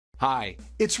Hi,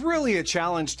 it's really a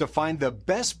challenge to find the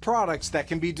best products that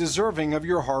can be deserving of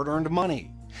your hard-earned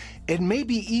money. It may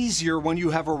be easier when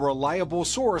you have a reliable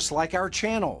source like our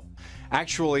channel.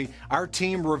 Actually, our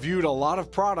team reviewed a lot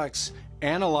of products,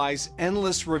 analyzed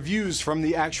endless reviews from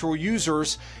the actual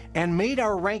users, and made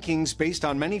our rankings based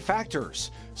on many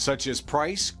factors, such as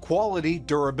price, quality,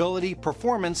 durability,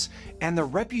 performance, and the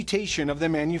reputation of the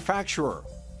manufacturer.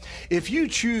 If you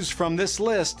choose from this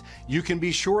list, you can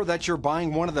be sure that you're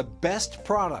buying one of the best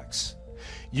products.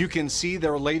 You can see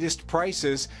their latest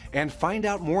prices and find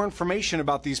out more information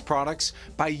about these products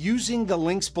by using the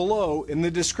links below in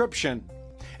the description.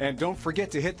 And don't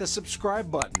forget to hit the subscribe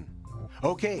button.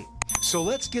 Okay, so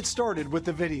let's get started with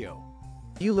the video.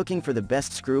 You looking for the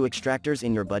best screw extractors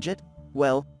in your budget?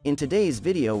 Well, in today's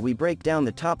video we break down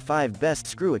the top 5 best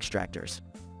screw extractors.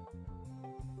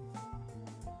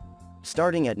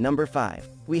 Starting at number 5,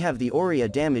 we have the ORIA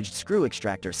Damaged Screw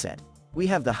Extractor set. We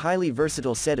have the highly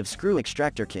versatile set of screw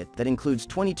extractor kit that includes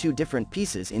 22 different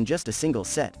pieces in just a single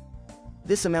set.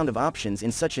 This amount of options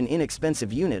in such an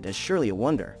inexpensive unit is surely a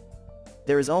wonder.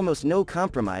 There is almost no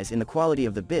compromise in the quality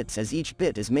of the bits, as each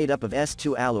bit is made up of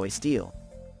S2 alloy steel.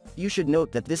 You should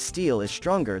note that this steel is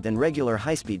stronger than regular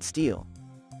high-speed steel.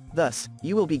 Thus,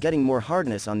 you will be getting more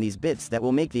hardness on these bits that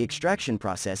will make the extraction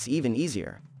process even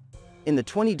easier. In the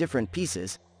 20 different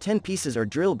pieces, 10 pieces are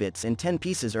drill bits and 10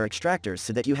 pieces are extractors,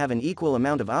 so that you have an equal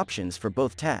amount of options for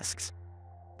both tasks.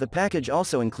 The package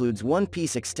also includes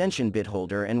 1-piece extension bit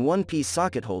holder and 1-piece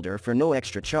socket holder for no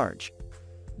extra charge.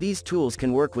 These tools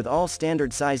can work with all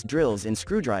standard-sized drills and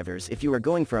screwdrivers if you are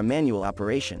going for a manual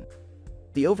operation.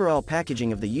 The overall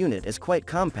packaging of the unit is quite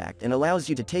compact and allows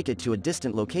you to take it to a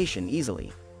distant location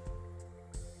easily.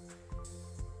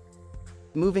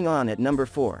 Moving on, at number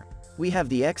 4, we have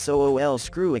the XOOL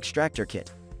Screw Extractor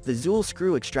Kit. The XOOL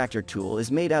screw extractor tool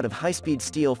is made out of high-speed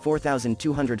steel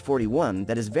 4241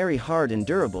 that is very hard and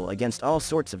durable against all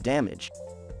sorts of damage.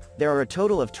 There are a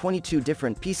total of 22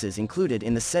 different pieces included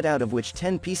in the set, out of which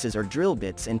 10 pieces are drill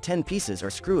bits and 10 pieces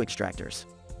are screw extractors.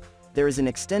 There is an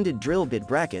extended drill bit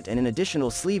bracket and an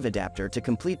additional sleeve adapter to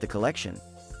complete the collection.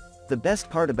 The best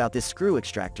part about this screw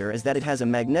extractor is that it has a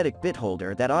magnetic bit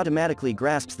holder that automatically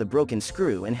grasps the broken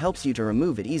screw and helps you to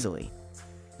remove it easily.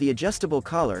 The adjustable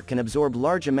collar can absorb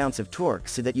large amounts of torque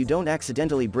so that you don't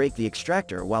accidentally break the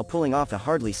extractor while pulling off a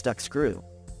hardly stuck screw.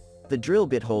 The drill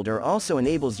bit holder also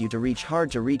enables you to reach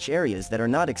hard-to-reach areas that are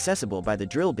not accessible by the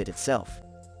drill bit itself.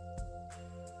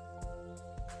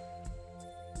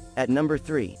 At number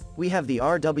 3, we have the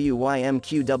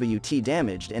Rwymqwt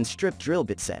Damaged and Stripped drill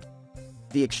bit set.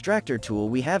 The extractor tool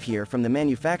we have here from the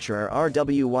manufacturer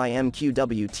Rwymqwt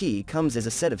comes as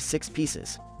a set of 6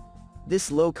 pieces.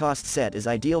 This low-cost set is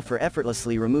ideal for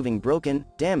effortlessly removing broken,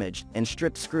 damaged, and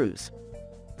stripped screws.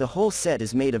 The whole set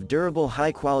is made of durable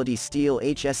high-quality steel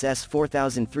HSS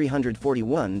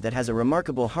 4341 that has a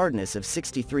remarkable hardness of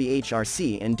 63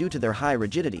 HRC, and due to their high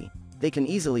rigidity, they can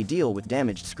easily deal with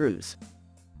damaged screws.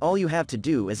 All you have to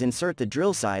do is insert the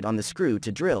drill side on the screw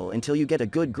to drill until you get a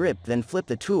good grip, then flip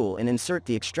the tool and insert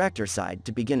the extractor side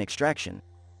to begin extraction.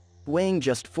 Weighing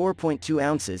just 4.2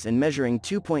 ounces and measuring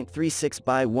 2.36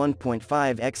 by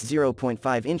 1.5 x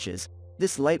 0.5 inches,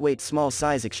 this lightweight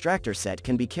small-size extractor set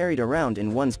can be carried around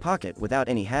in one's pocket without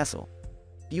any hassle.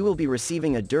 You will be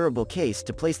receiving a durable case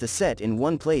to place the set in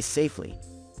one place safely.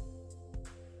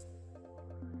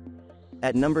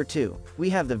 At number 2,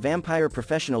 we have the Vampire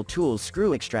Professional Tools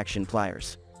Screw Extraction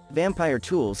Pliers. Vampire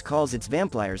Tools calls its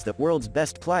Vampliers the world's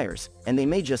best pliers, and they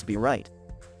may just be right.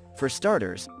 For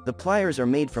starters, the pliers are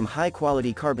made from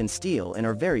high-quality carbon steel and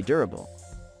are very durable.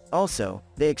 Also,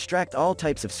 they extract all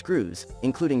types of screws,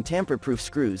 including tamper-proof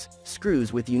screws,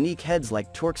 screws with unique heads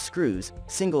like Torx screws,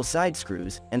 single side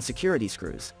screws, and security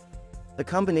screws. The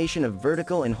combination of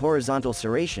vertical and horizontal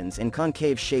serrations and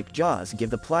concave-shaped jaws give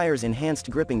the pliers enhanced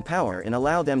gripping power and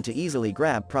allow them to easily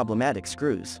grab problematic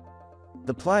screws.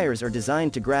 The pliers are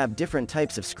designed to grab different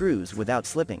types of screws without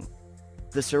slipping.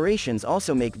 The serrations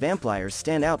also make Vampliers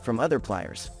stand out from other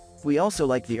pliers. We also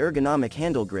like the ergonomic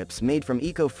handle grips made from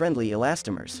eco-friendly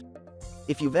elastomers.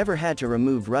 If you've ever had to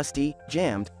remove rusty,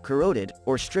 jammed, corroded,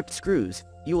 or stripped screws,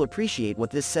 you'll appreciate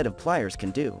what this set of pliers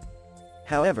can do.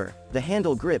 However, the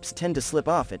handle grips tend to slip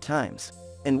off at times.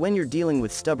 And when you're dealing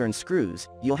with stubborn screws,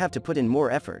 you'll have to put in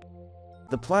more effort.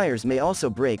 The pliers may also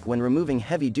break when removing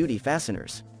heavy-duty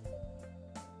fasteners.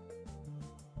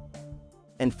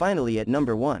 And finally, at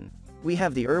number 1, we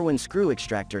have the IRWIN Screw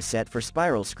Extractor set for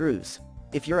spiral screws.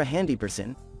 If you're a handy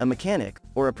person, a mechanic,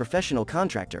 or a professional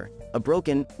contractor, a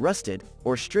broken, rusted,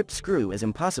 or stripped screw is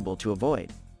impossible to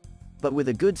avoid. But with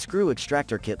a good screw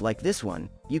extractor kit like this one,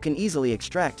 you can easily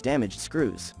extract damaged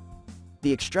screws.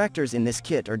 The extractors in this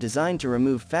kit are designed to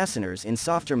remove fasteners in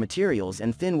softer materials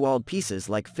and thin-walled pieces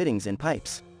like fittings and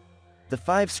pipes. The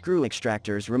 5 screw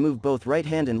extractors remove both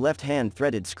right-hand and left-hand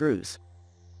threaded screws.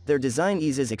 Their design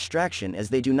eases extraction as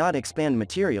they do not expand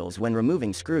materials when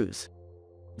removing screws.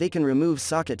 They can remove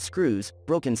socket screws,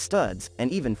 broken studs,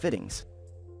 and even fittings.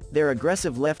 Their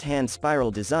aggressive left-hand spiral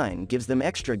design gives them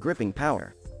extra gripping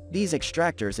power. These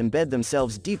extractors embed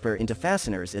themselves deeper into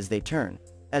fasteners as they turn.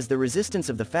 As the resistance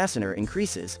of the fastener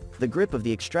increases, the grip of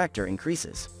the extractor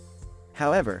increases.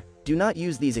 However, do not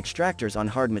use these extractors on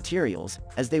hard materials,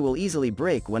 as they will easily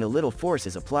break when a little force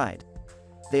is applied.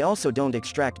 They also don't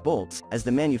extract bolts, as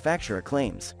the manufacturer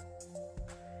claims.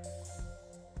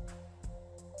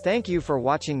 Thank you for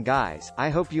watching, guys. I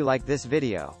hope you like this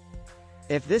video.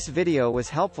 If this video was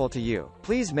helpful to you,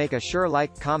 please make a sure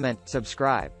like, comment,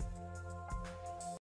 subscribe.